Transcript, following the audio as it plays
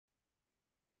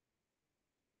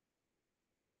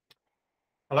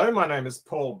Hello, my name is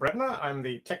Paul Brebner. I'm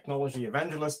the technology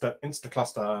evangelist at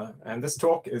Instacluster, and this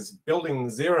talk is building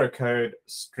zero-code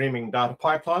streaming data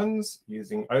pipelines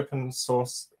using open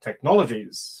source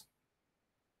technologies.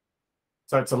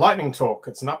 So it's a lightning talk.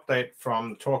 It's an update from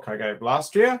the talk I gave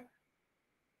last year,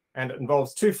 and it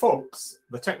involves two forks.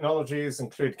 The technologies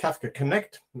include Kafka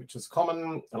Connect, which is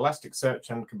common, Elasticsearch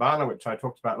and Kibana, which I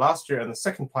talked about last year, and the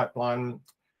second pipeline,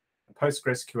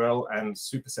 PostgreSQL and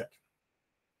Superset.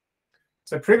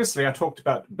 So previously, I talked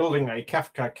about building a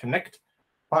Kafka Connect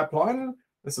pipeline.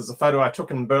 This is a photo I took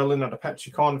in Berlin at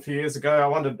ApacheCon a few years ago. I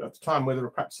wondered at the time whether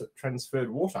perhaps it transferred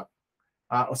water,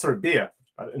 beer.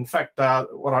 In fact,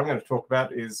 what I'm going to talk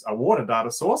about is a water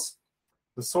data source.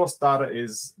 The source data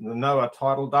is the NOAA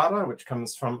tidal data, which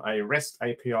comes from a REST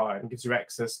API and gives you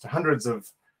access to hundreds of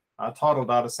tidal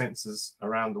data sensors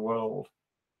around the world.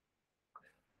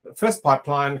 The first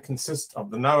pipeline consists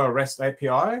of the NOAA REST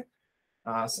API,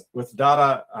 with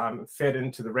data fed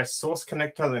into the REST source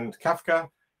connector, then to Kafka,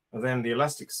 and then the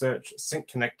Elasticsearch sync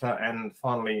connector, and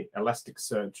finally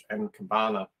Elasticsearch and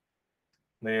Kibana.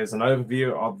 There's an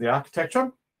overview of the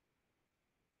architecture.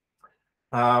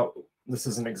 This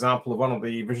is an example of one of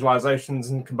the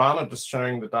visualizations in Kibana, just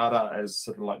showing the data as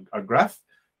sort of like a graph.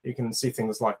 You can see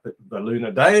things like the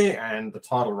lunar day and the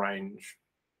tidal range.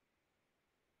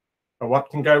 But what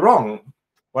can go wrong?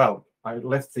 Well, I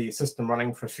left the system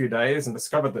running for a few days and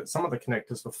discovered that some of the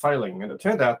connectors were failing. And it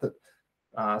turned out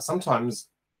that sometimes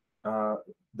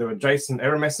there were JSON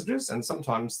error messages, and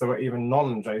sometimes there were even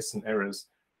non-JSON errors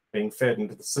being fed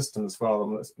into the system as well.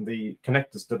 And the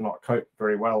connectors did not cope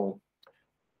very well.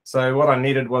 So what I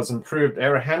needed was improved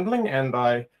error handling, and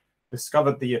I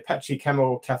discovered the Apache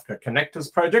Camel Kafka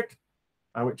Connectors project,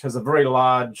 which has a very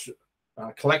large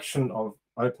collection of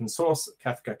open source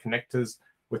Kafka connectors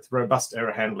with robust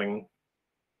error handling.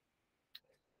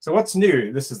 So what's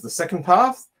new? This is the second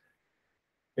path.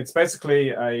 It's basically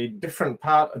a different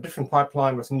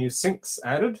pipeline with new syncs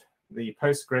added. The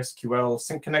PostgreSQL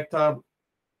sync connector,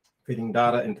 feeding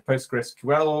data into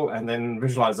PostgreSQL, and then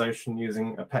visualization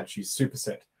using Apache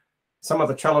Superset. Some of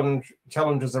the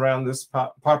challenges around this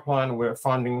pipeline were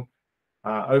finding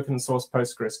open source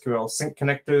PostgreSQL sync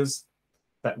connectors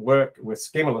that work with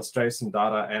schemaless JSON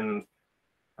data and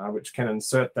which can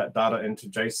insert that data into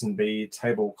JSON-B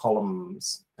table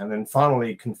columns. And then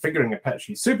finally, configuring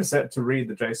Apache Superset to read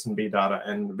the JSON-B data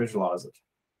and visualize it.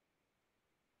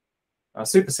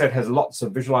 Superset has lots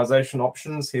of visualization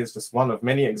options. Here's just one of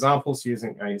many examples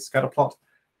using a scatter plot.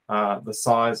 The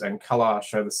size and color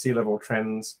show the sea level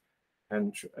trends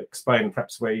and explain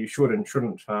perhaps where you should and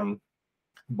shouldn't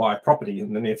buy property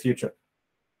in the near future.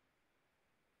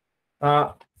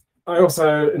 I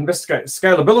also investigate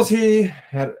scalability,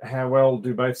 how well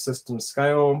do both systems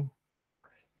scale.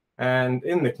 And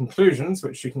in the conclusions,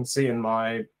 which you can see in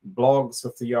my blogs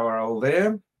with the URL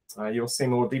there, you'll see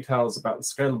more details about the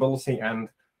scalability and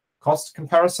cost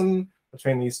comparison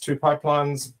between these two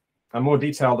pipelines, a more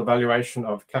detailed evaluation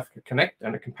of Kafka Connect,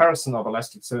 and a comparison of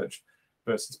Elasticsearch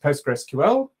versus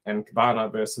PostgreSQL and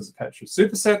Kibana versus Apache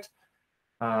Superset.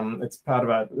 This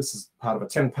is part of a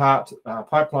 10-part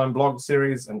pipeline blog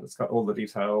series, and it's got all the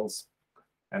details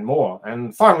and more.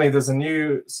 And finally, there's a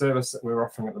new service that we're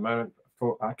offering at the moment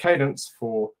for Cadence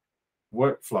for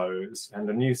workflows, and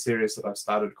a new series that I've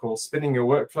started called Spinning Your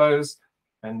Workflows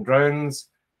and Drones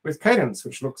with Cadence,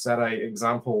 which looks at an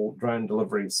example drone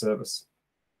delivery service.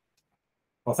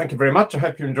 Well, thank you very much. I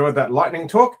hope you enjoyed that lightning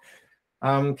talk.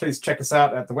 Please check us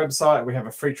out at the website. We have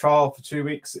a free trial for 2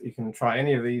 weeks. You can try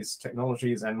any of these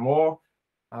technologies and more.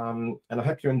 And I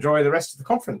hope you enjoy the rest of the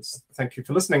conference. Thank you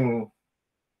for listening.